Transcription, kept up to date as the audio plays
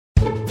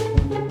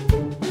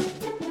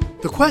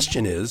The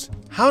question is,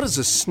 how does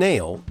a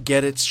snail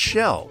get its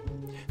shell?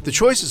 The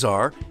choices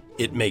are,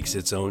 it makes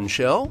its own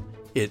shell,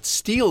 it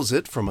steals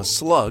it from a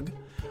slug,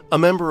 a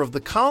member of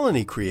the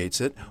colony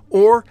creates it,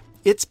 or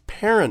its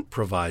parent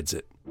provides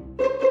it.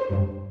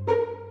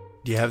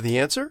 Do you have the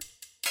answer?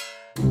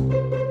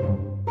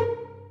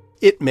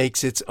 It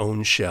makes its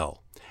own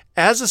shell.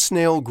 As a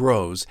snail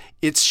grows,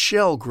 its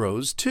shell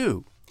grows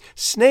too.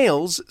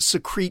 Snails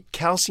secrete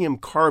calcium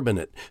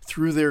carbonate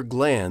through their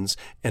glands,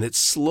 and it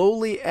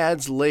slowly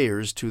adds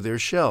layers to their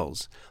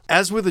shells.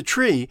 As with a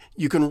tree,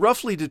 you can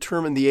roughly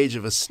determine the age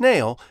of a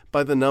snail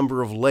by the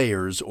number of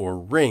layers or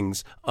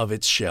rings of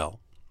its shell.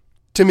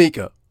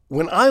 Tamika,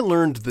 when I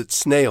learned that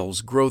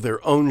snails grow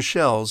their own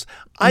shells,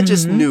 I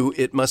just knew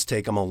it must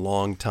take them a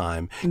long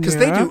time, because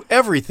they do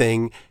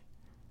everything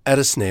at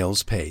a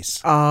snail's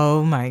pace.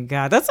 Oh, my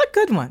God. That's a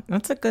good one.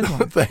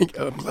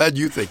 I'm glad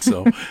you think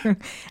so.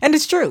 And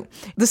it's true.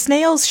 The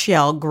snail's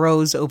shell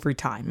grows over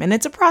time, and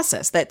it's a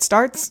process that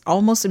starts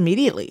almost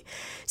immediately.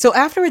 So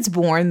after it's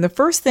born, the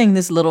first thing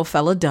this little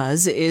fella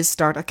does is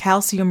start a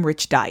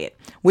calcium-rich diet,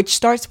 which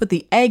starts with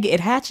the egg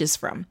it hatches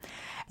from.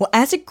 Well,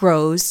 as it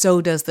grows,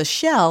 so does the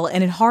shell,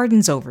 and it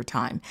hardens over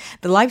time.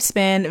 The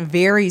lifespan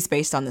varies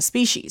based on the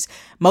species.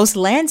 Most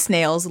land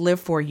snails live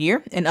for a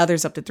year, and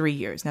others up to 3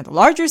 years. Now, the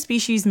larger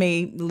species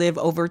may live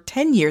over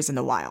 10 years in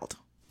the wild.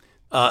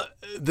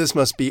 This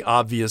must be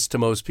obvious to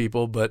most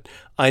people, but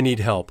I need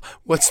help.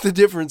 What's the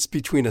difference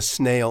between a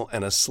snail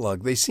and a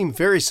slug? They seem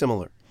very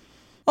similar.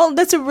 Well,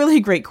 that's a really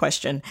great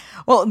question.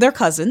 Well, they're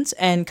cousins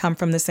and come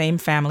from the same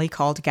family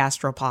called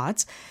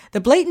gastropods. The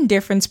blatant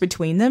difference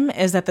between them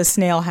is that the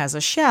snail has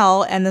a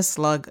shell and the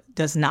slug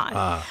does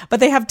not. But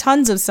they have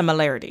tons of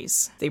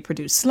similarities. They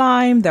produce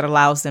slime that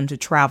allows them to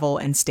travel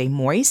and stay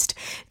moist.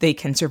 They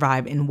can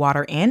survive in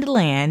water and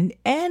land,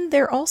 and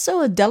they're also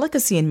a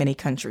delicacy in many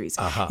countries,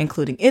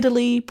 including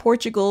Italy,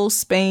 Portugal,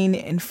 Spain,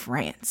 and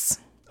France.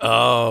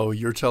 Oh,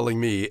 you're telling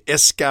me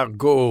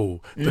escargot,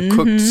 the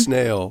cooked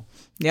snail.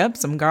 Yep,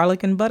 some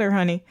garlic and butter,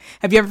 honey.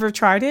 Have you ever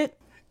tried it?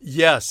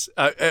 Yes.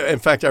 In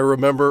fact, I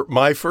remember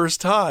my first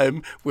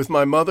time with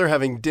my mother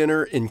having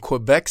dinner in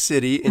Quebec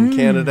City in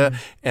Canada,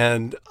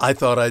 and I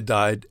thought I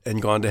died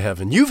and gone to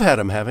heaven. You've had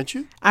them, haven't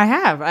you? I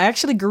have. I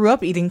actually grew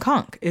up eating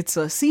conch. It's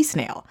a sea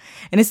snail,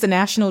 and it's the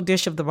national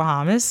dish of the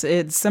Bahamas.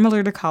 It's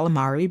similar to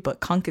calamari,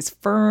 but conch is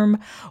firm,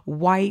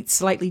 white,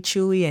 slightly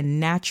chewy, and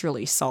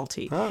naturally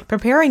salty.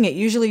 Preparing it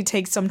usually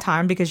takes some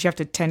time because you have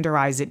to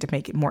tenderize it to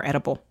make it more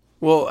edible.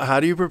 Well, how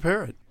do you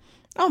prepare it?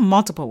 Oh,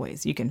 multiple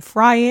ways. You can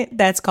fry it.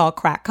 That's called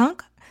cracked conch.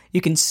 You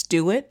can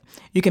stew it.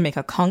 You can make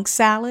a conch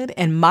salad.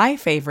 And my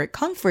favorite,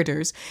 conch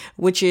fritters,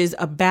 which is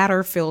a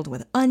batter filled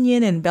with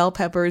onion and bell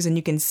peppers, and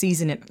you can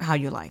season it how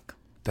you like.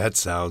 That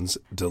sounds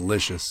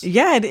delicious.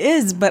 Yeah, it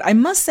is. But I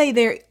must say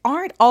they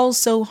aren't all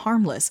so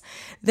harmless.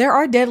 There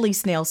are deadly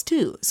snails,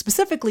 too,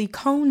 specifically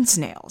cone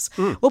snails.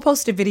 We'll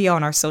post a video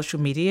on our social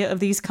media of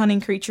these cunning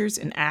creatures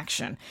in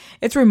action.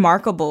 It's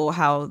remarkable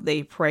how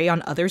they prey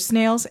on other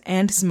snails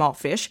and small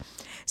fish.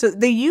 So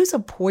they use a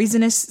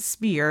poisonous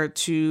spear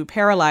to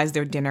paralyze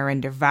their dinner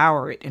and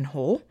devour it in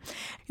whole.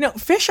 You know,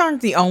 fish aren't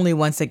the only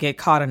ones that get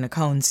caught in a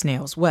cone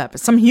snail's web.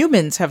 Some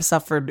humans have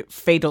suffered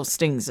fatal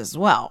stings as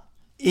well.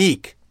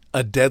 Eek.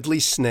 A deadly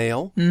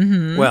snail?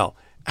 Well,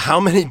 how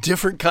many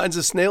different kinds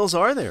of snails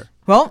are there?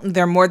 Well,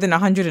 there are more than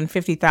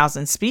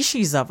 150,000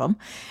 species of them,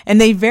 and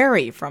they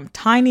vary from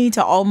tiny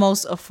to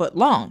almost a foot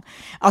long.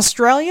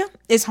 Australia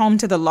is home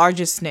to the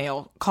largest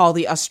snail, called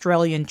the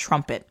Australian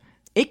trumpet.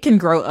 It can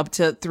grow up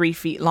to 3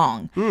 feet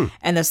long.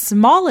 And the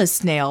smallest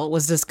snail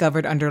was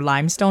discovered under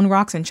limestone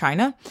rocks in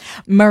China.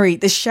 Murray,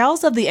 the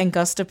shells of the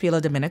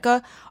Angustapila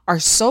dominica are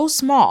so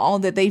small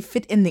that they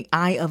fit in the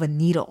eye of a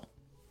needle.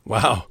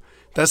 Wow.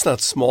 That's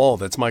not small,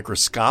 that's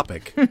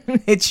microscopic.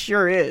 It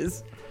sure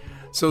is.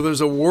 So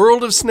there's a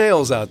world of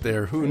snails out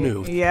there. Who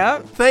knew?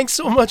 Yep. Thanks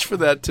so much for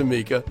that,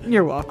 Tamika.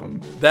 You're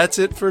welcome. That's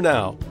it for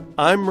now.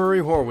 I'm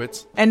Murray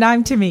Horwitz. And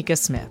I'm Tamika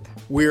Smith.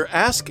 We're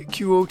Ask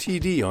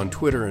QOTD on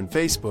Twitter and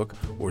Facebook,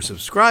 or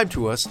subscribe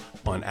to us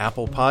on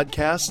Apple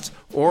Podcasts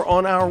or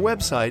on our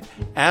website,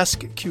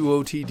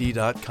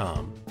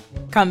 askqotd.com.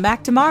 Come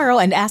back tomorrow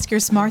and ask your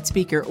smart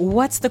speaker,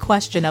 what's the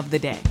question of the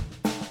day?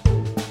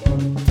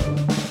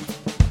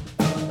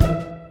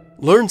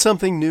 Learn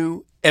something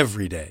new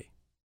every day.